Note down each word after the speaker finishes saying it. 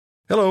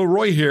Hello,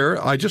 Roy here.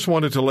 I just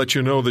wanted to let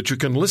you know that you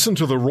can listen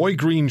to The Roy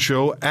Green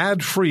Show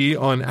ad-free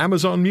on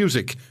Amazon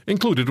Music,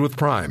 included with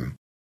Prime.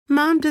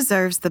 Mom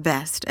deserves the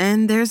best,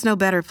 and there's no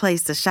better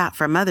place to shop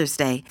for Mother's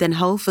Day than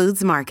Whole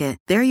Foods Market.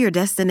 They're your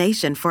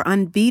destination for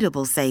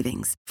unbeatable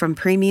savings, from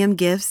premium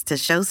gifts to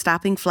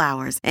show-stopping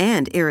flowers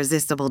and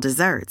irresistible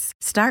desserts.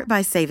 Start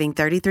by saving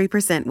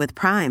 33% with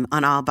Prime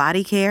on all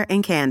body care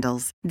and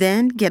candles.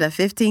 Then get a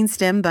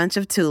 15-stem bunch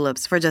of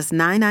tulips for just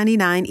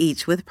 $9.99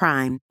 each with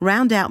Prime.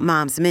 Round out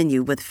Mom's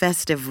menu with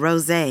festive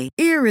rosé,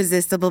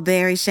 irresistible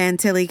berry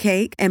chantilly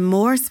cake, and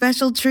more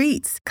special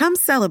treats. Come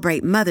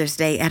celebrate Mother's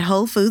Day at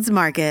Whole Foods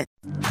Market.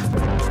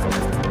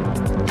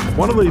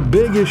 One of the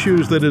big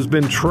issues that has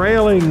been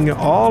trailing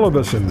all of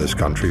us in this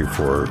country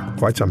for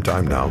quite some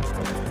time now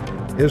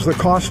is the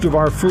cost of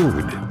our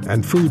food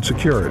and food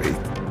security.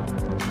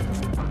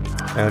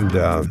 And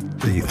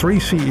the three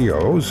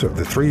CEOs of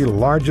the three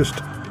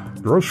largest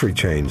grocery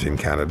chains in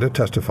Canada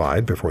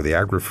testified before the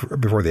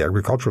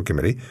Agricultural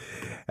Committee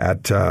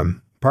at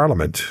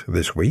Parliament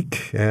this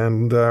week.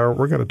 And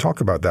we're going to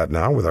talk about that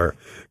now with our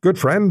good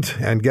friend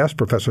and guest,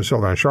 Professor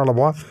Sylvain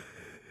Charlebois,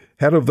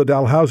 head of the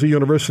Dalhousie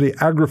University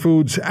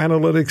Agri-Foods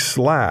Analytics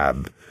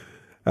Lab.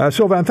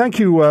 Sylvain, thank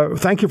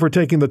you for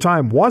taking the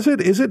time.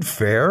 Is it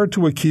fair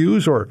to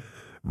accuse or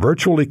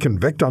virtually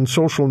convict on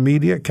social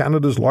media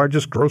Canada's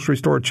largest grocery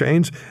store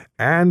chains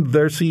and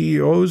their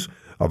CEOs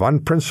of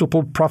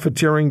unprincipled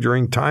profiteering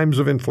during times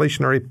of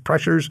inflationary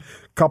pressures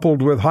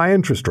coupled with high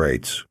interest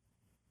rates?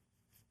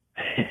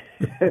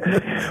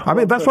 I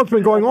mean, that's what's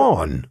been going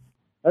on.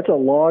 That's a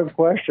long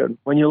question.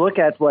 When you look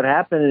at what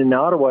happened in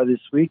Ottawa this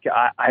week,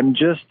 I'm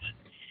just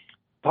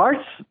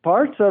parts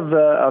of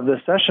the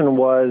session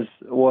was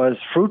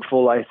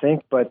fruitful, I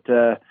think, but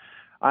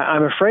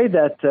I'm afraid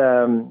that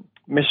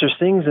Mr.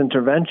 Singh's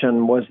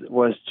intervention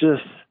was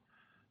just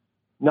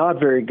not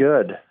very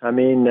good. I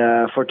mean,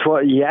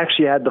 he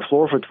actually had the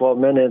floor for 12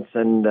 minutes,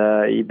 and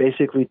he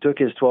basically took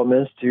his 12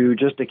 minutes to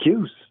just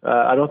accuse.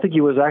 I don't think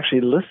he was actually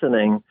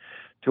listening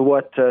to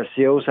what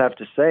CEOs have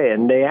to say.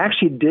 And they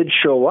actually did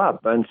show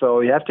up. And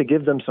so you have to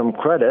give them some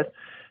credit.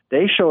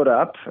 They showed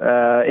up.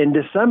 In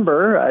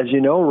December, as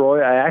you know,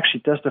 Roy, I actually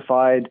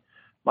testified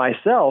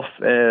myself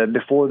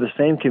before the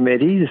same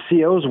committee. The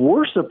CEOs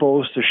were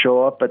supposed to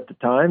show up at the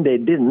time. They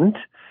didn't.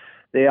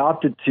 They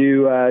opted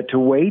to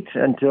wait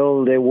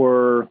until they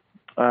were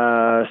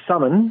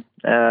summoned.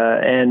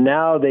 And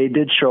now they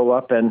did show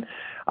up. And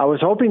I was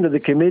hoping that the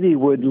committee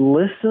would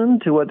listen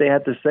to what they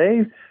had to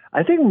say.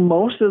 I think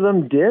most of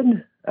them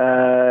did,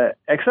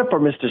 except for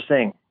Mr.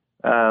 Singh.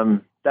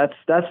 That's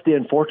the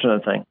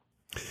unfortunate thing.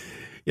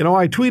 You know,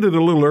 I tweeted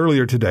a little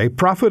earlier today,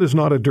 profit is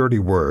not a dirty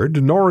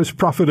word, nor is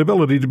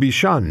profitability to be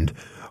shunned.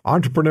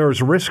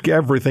 Entrepreneurs risk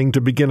everything to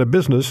begin a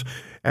business,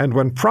 and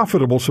when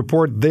profitable,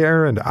 support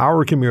their and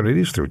our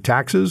communities through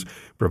taxes,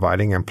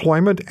 providing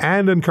employment,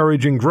 and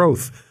encouraging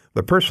growth.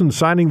 The person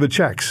signing the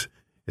checks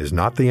is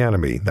not the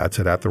enemy. That's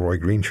it at The Roy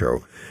Green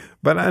Show.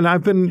 And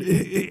I've been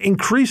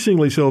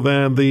increasingly,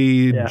 Sylvain,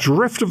 the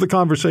drift of the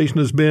conversation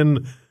has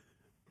been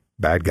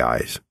bad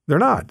guys. They're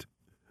not.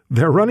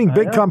 They're running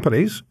big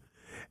companies,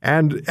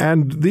 and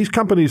these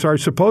companies are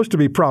supposed to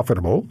be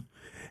profitable.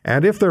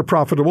 And if they're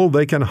profitable,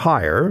 they can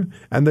hire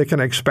and they can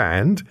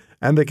expand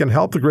and they can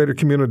help the greater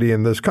community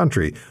in this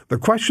country. The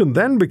question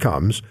then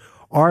becomes,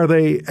 are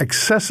they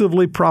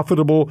excessively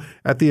profitable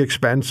at the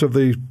expense of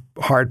the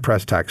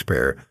hard-pressed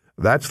taxpayer?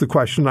 That's the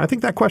question. I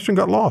think that question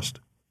got lost.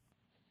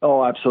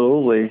 Oh,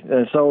 absolutely.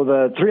 So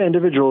the three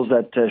individuals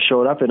that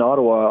showed up in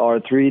Ottawa are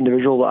three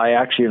individuals I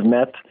actually have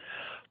met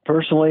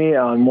personally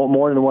on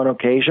more than one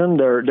occasion.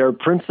 They're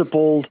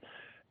principled,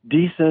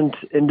 decent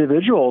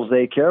individuals.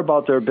 They care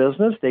about their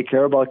business. They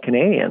care about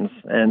Canadians.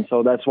 And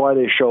so that's why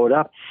they showed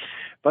up.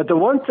 But the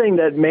one thing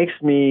that makes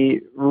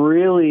me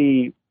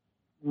really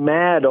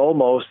mad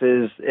almost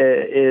is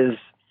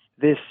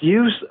this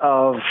use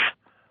of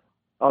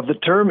the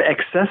term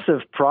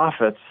excessive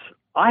profits.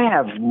 I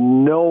have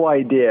no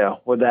idea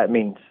what that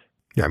means.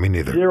 Yeah, me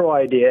neither. Zero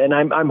idea. And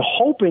I'm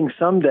hoping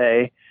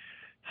someday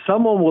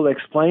someone will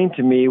explain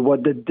to me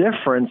what the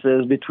difference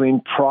is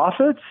between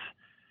profits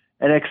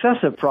and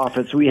excessive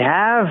profits. We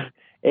have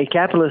a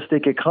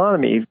capitalistic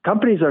economy.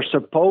 Companies are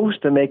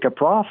supposed to make a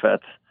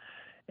profit,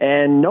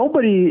 and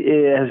nobody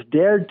has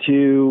dared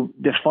to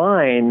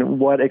define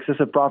what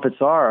excessive profits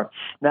are.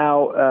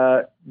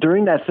 Now,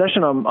 during that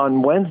session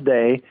on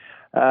Wednesday,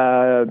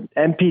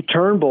 MP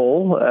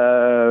Turnbull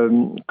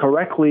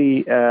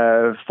correctly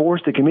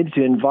forced the committee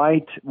to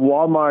invite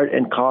Walmart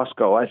and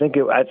Costco. I think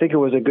it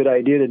was a good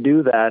idea to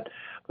do that.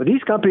 But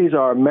these companies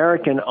are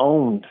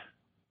American-owned.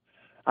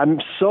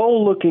 I'm so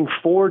looking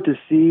forward to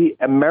see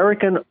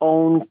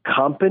American-owned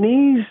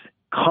companies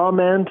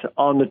comment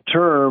on the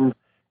term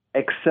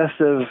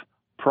excessive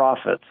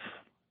profits.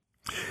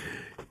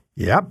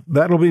 Yep,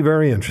 that'll be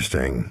very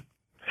interesting.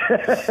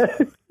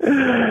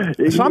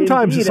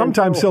 Sometimes,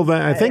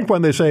 Sylvain, I think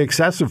when they say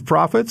excessive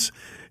profits,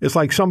 it's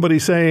like somebody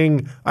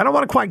saying, I don't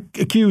want to quite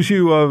accuse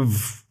you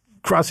of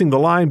crossing the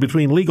line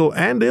between legal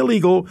and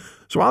illegal.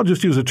 So I'll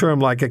just use a term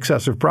like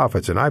excessive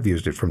profits, and I've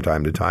used it from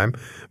time to time,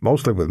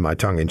 mostly with my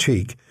tongue in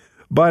cheek.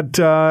 But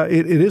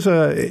it's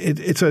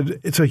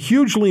a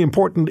hugely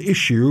important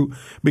issue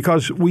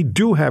because we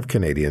do have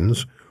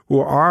Canadians who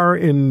are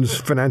in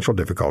financial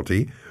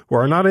difficulty, who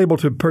are not able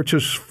to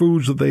purchase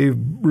foods that they've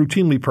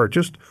routinely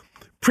purchased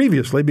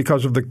previously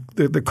because of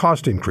the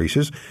cost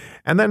increases.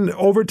 And then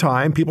over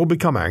time, people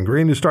become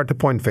angry and you start to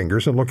point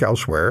fingers and look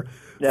elsewhere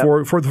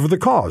for the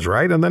cause,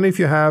 right? And then if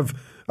you have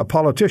a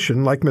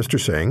politician like Mr.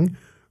 Singh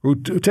who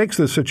takes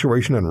this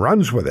situation and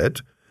runs with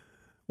it,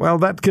 well,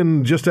 that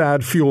can just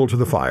add fuel to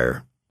the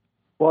fire.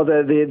 Well,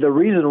 the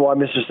reason why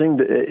Mr. Singh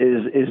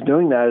is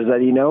doing that is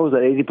that he knows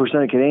that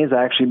 80% of Canadians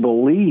actually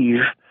believe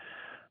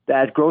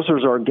that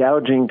grocers are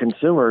gouging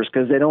consumers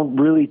because they don't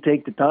really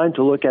take the time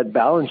to look at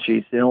balance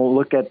sheets. They don't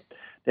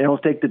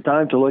take the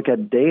time to look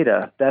at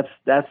data. That's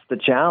the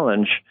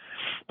challenge.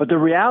 But the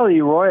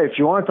reality, Roy, if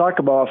you want to talk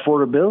about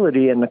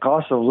affordability and the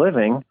cost of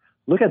living,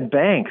 look at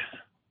banks.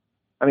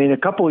 I mean, a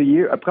couple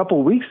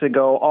of weeks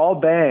ago, all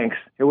banks,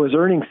 it was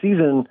earnings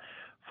season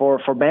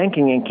for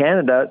banking in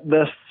Canada.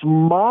 The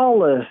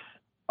smallest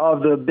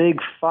of the big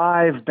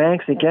 5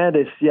 banks in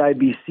Canada is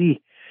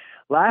CIBC.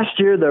 Last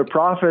year, their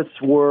profits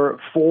were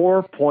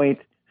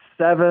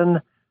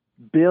 $4.7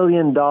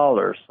 billion,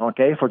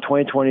 okay, for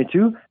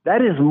 2022.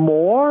 That is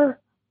more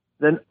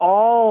than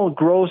all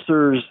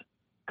grocers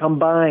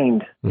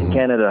combined in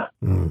Canada.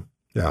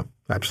 Yeah,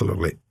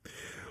 absolutely.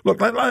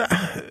 Look,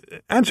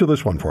 answer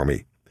this one for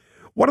me.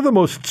 What are the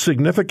most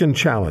significant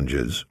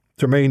challenges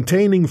to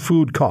maintaining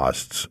food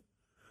costs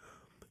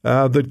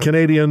that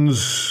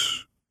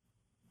Canadians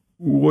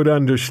would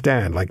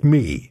understand, like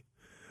me?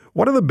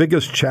 What are the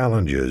biggest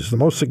challenges, the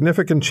most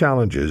significant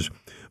challenges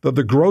that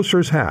the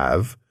grocers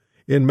have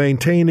in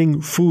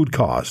maintaining food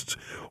costs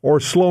or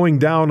slowing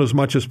down as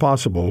much as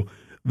possible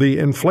the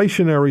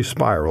inflationary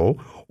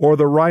spiral or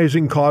the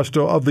rising cost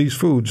of these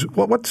foods?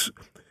 What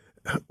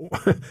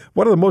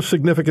are the most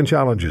significant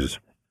challenges?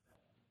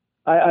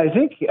 I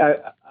think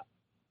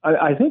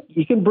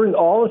you can bring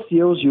all the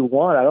CEOs you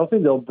want. I don't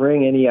think they'll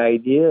bring any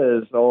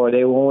ideas, or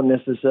they won't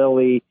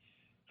necessarily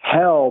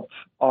help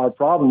our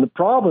problem. The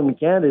problem in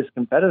Canada is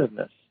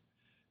competitiveness.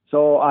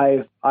 So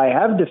I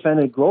have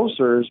defended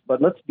grocers,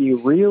 but let's be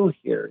real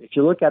here. If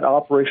you look at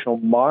operational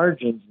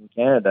margins in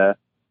Canada,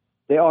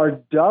 they are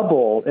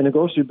double in the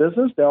grocery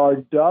business. They are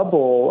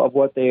double of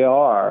what they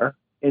are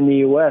in the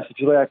U.S. If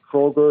you look at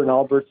Kroger and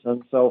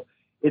Albertsons. So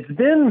it's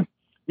been,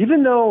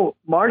 even though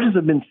margins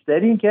have been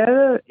steady in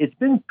Canada, it's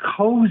been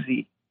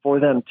cozy for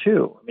them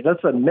too. I mean,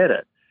 let's admit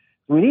it.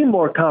 We need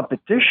more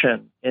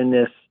competition in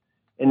this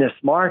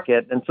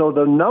market. And so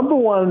the number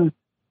one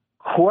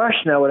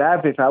question I would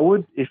have, if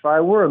I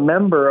were a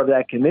member of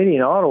that committee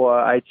in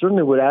Ottawa, I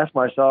certainly would ask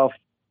myself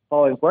the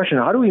following question: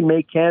 how do we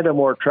make Canada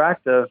more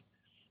attractive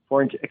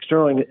for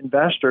external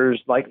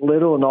investors like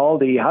Lidl and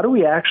Aldi? How do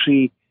we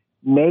actually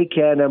make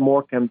Canada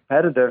more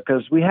competitive?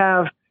 Because we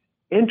have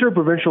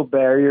interprovincial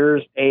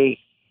barriers, a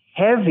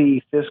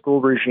heavy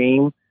fiscal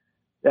regime,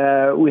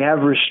 we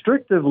have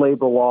restrictive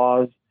labor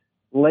laws,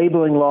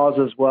 labeling laws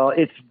as well.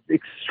 It's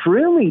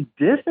extremely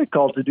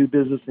difficult to do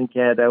business in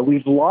Canada.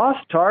 We've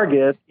lost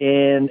Target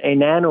in a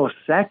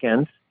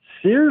nanosecond.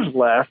 Sears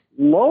left,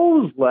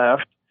 Lowe's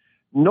left,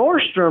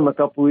 Nordstrom a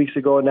couple of weeks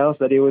ago announced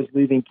that he was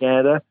leaving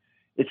Canada.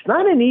 It's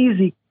not an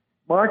easy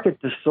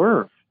market to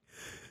serve.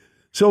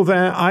 So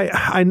then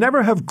I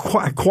never have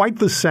quite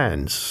the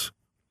sense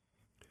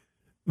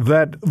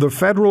that the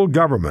federal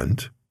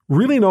government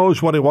really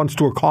knows what it wants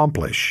to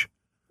accomplish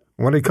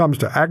when it comes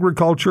to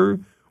agriculture,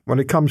 when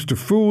it comes to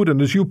food.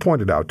 And as you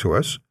pointed out to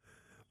us,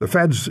 the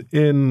feds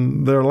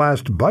in their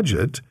last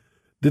budget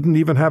didn't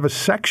even have a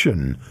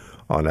section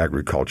on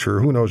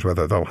agriculture. Who knows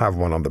whether they'll have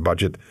one on the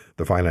budget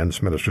the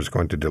finance minister is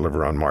going to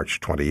deliver on March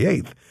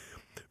 28th.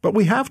 But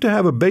we have to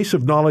have a base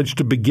of knowledge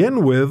to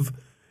begin with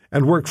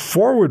and work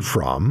forward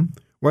from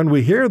when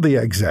we hear the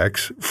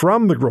execs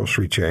from the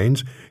grocery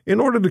chains in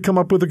order to come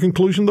up with a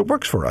conclusion that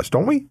works for us,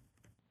 don't we?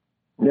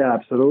 Yeah,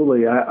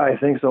 absolutely. I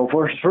think so.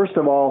 First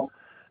of all,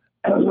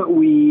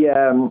 we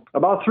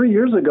about 3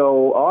 years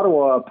ago,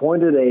 Ottawa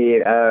appointed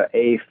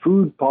a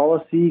food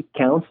policy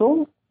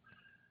council.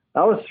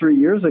 That was 3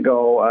 years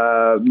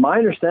ago. My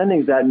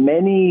understanding is that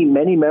many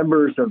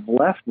members have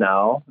left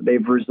now.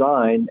 They've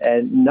resigned,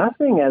 and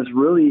nothing has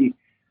really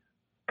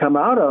come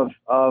out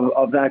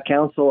of that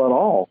council at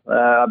all.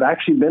 I've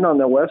actually been on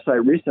their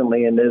website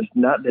recently, and there's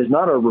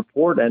not a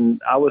report.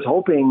 And I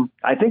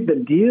think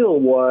the deal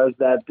was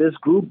that this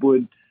group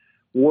would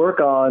work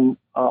on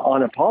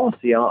a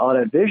policy, on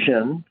a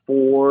vision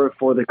for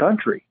the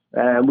country.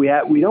 And we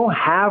don't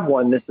have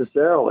one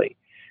necessarily.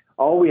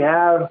 All we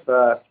have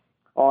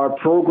are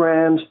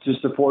programs to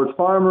support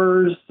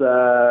farmers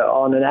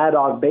on an ad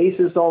hoc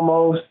basis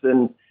almost,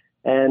 and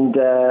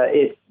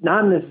it's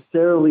not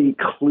necessarily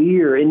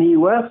clear. In the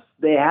U.S.,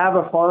 they have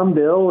a farm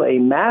bill, a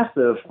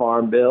massive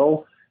farm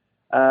bill,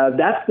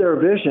 That's their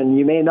vision.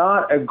 You may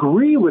not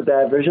agree with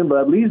that vision, but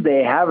at least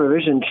they have a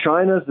vision.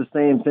 China's the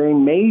same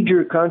thing.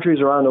 Major countries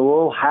around the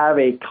world have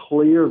a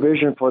clear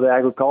vision for the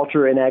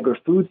agriculture and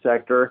agri-food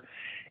sector.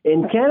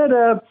 In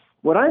Canada,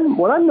 what I'm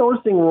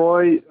noticing,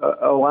 Roy,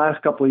 the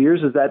last couple of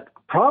years is that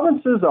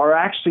provinces are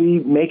actually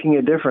making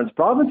a difference.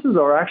 Provinces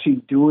are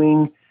actually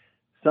doing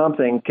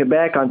something.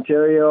 Quebec,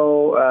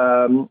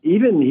 Ontario,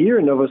 even here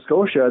in Nova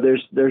Scotia,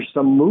 there's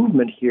some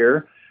movement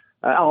here.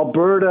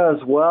 Alberta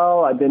as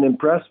well. I've been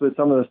impressed with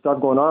some of the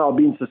stuff going on. I'll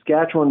be in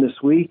Saskatchewan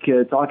this week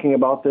talking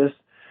about this.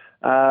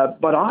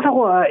 But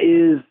Ottawa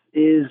is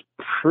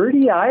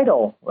pretty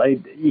idle.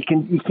 Like you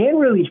can't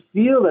really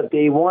feel that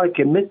they want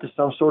to commit to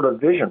some sort of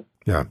vision.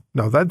 Yeah,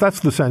 no,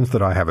 that's the sense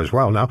that I have as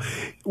well. Now,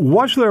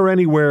 was there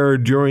anywhere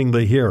during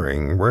the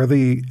hearing where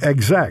the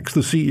execs,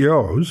 the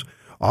CEOs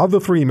of the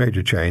three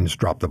major chains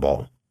dropped the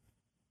ball?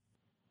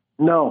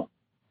 No,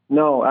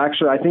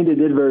 actually, I think they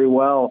did very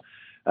well.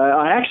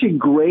 I actually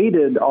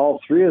graded all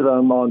three of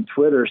them on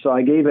Twitter. So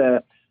I gave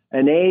an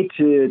A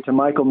to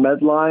Michael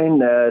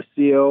Medline,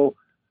 CEO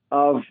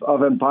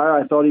of Empire.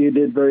 I thought he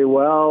did very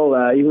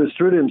well. He was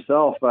true to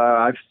himself.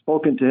 I've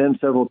spoken to him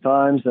several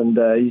times, and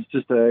he's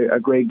just a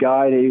great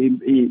guy. He's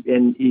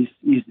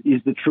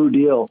the true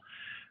deal.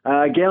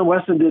 Galen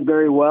Weston did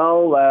very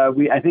well.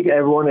 I think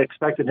everyone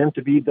expected him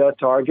to be the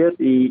target.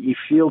 He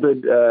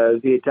fielded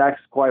the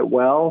attacks quite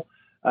well.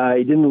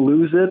 He didn't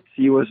lose it.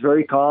 He was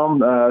very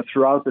calm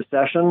throughout the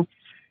session.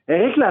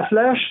 Éric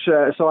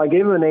Laflèche, so I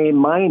gave him an A-.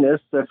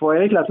 For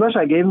Éric Laflèche,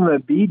 I gave him a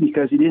B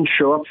because he didn't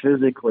show up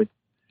physically.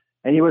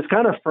 And he was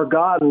kind of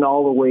forgotten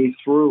all the way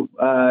through.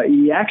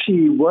 He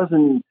actually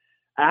wasn't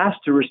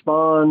asked to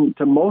respond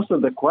to most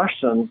of the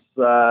questions.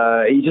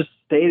 He just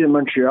stayed in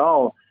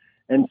Montreal.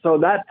 And so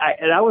that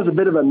was a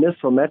bit of a miss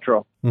for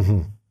Metro.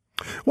 Mm-hmm.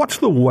 What's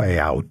the way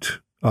out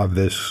of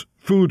this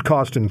food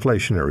cost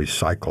inflationary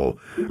cycle?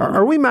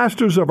 Are we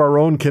masters of our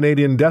own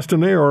Canadian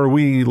destiny, or are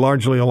we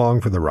largely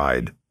along for the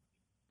ride?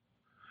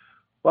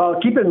 Well,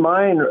 keep in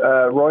mind,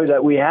 Roy,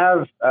 that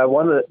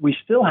we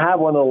still have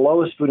one of the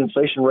lowest food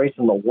inflation rates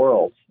in the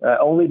world.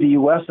 Only the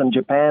U.S. and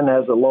Japan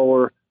has a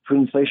lower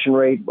food inflation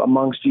rate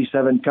amongst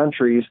G7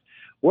 countries.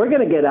 We're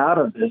going to get out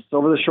of this.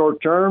 Over the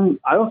short term,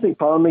 I don't think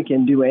Parliament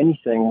can do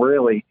anything,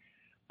 really.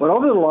 But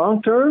over the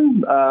long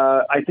term,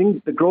 I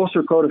think the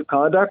Grocer Code of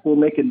Conduct will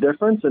make a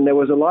difference. And there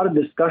was a lot of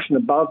discussion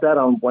about that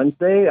on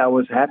Wednesday. I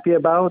was happy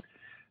about.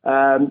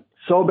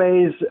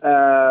 Sobeys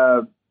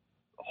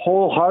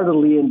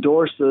wholeheartedly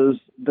endorses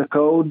the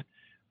code.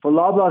 For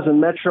Loblaws and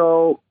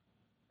Metro,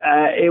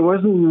 it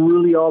wasn't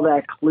really all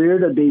that clear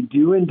that they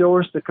do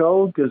endorse the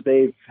code because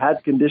they've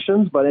had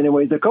conditions. But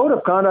anyway, the Code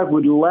of Conduct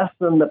would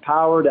lessen the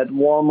power that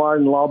Walmart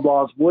and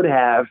Loblaws would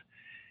have,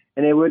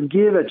 and it would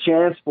give a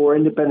chance for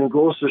independent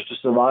grocers to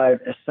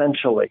survive,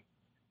 essentially.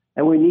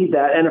 And we need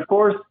that. And, of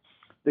course,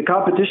 the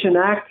Competition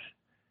Act,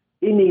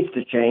 it needs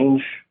to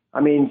change. I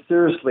mean,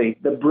 seriously,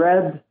 the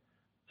bread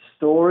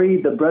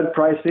story, the bread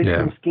price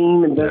fixing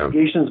scheme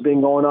investigation has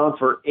been going on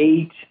for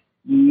 8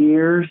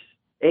 years.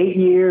 8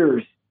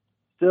 years.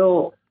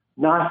 Still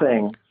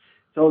nothing.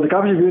 So the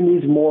Competition Bureau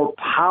needs more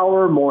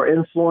power, more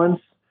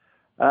influence.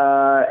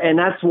 And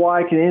that's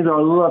why Canadians are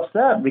a little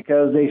upset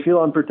because they feel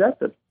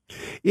unprotected.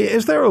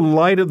 Is there a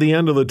light at the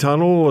end of the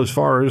tunnel as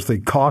far as the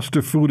cost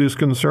of food is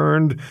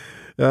concerned?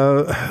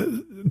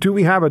 Do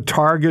we have a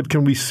target?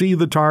 Can we see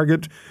the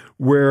target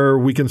where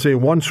we can say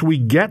once we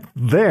get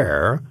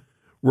there,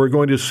 we're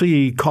going to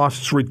see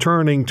costs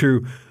returning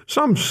to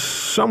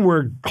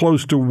somewhere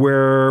close to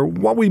where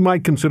what we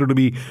might consider to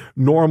be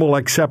normal,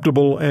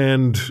 acceptable,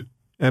 and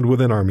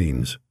within our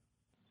means?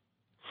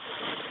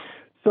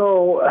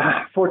 So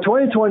for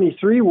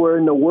 2023, we're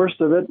in the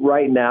worst of it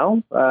right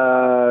now.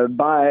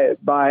 By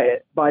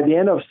the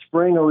end of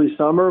spring, early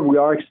summer, we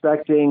are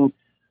expecting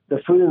the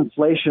food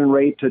inflation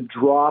rate to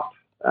drop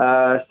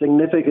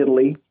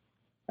significantly.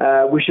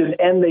 We should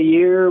end the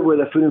year with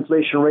a food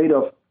inflation rate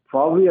of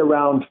probably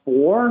around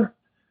 4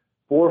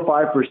 or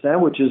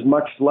 5%, which is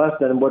much less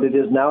than what it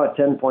is now at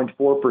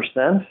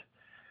 10.4%.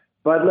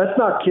 But let's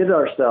not kid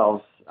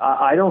ourselves.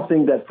 I don't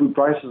think that food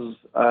prices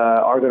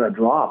are going to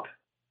drop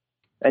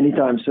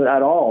anytime soon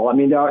at all. I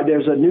mean,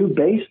 there's a new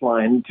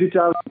baseline.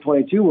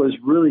 2022 was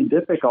really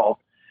difficult.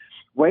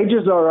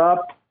 Wages are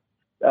up.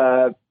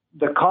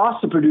 The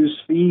cost to produce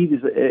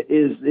feed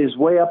is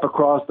way up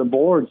across the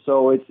board.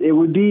 So it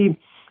would be.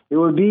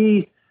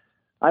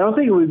 I don't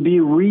think it would be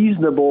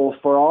reasonable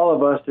for all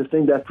of us to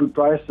think that food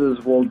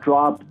prices will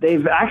drop.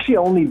 They've actually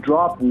only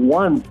dropped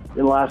once in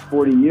the last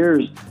 40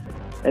 years,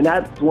 and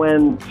that's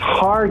when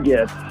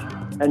Target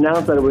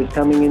announced that it was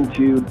coming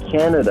into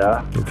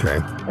Canada. Okay.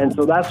 And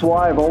so that's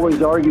why I've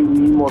always argued we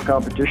need more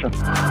competition.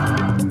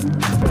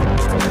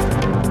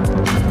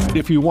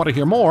 If you want to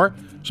hear more,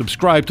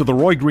 subscribe to The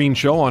Roy Green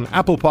Show on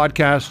Apple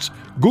Podcasts,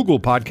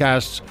 Google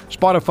Podcasts,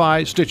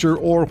 Spotify, Stitcher,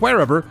 or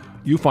wherever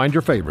you find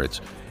your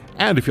favorites.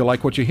 And if you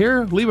like what you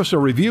hear, leave us a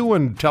review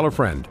and tell a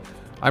friend.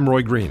 I'm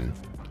Roy Green.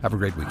 Have a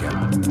great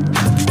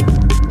weekend.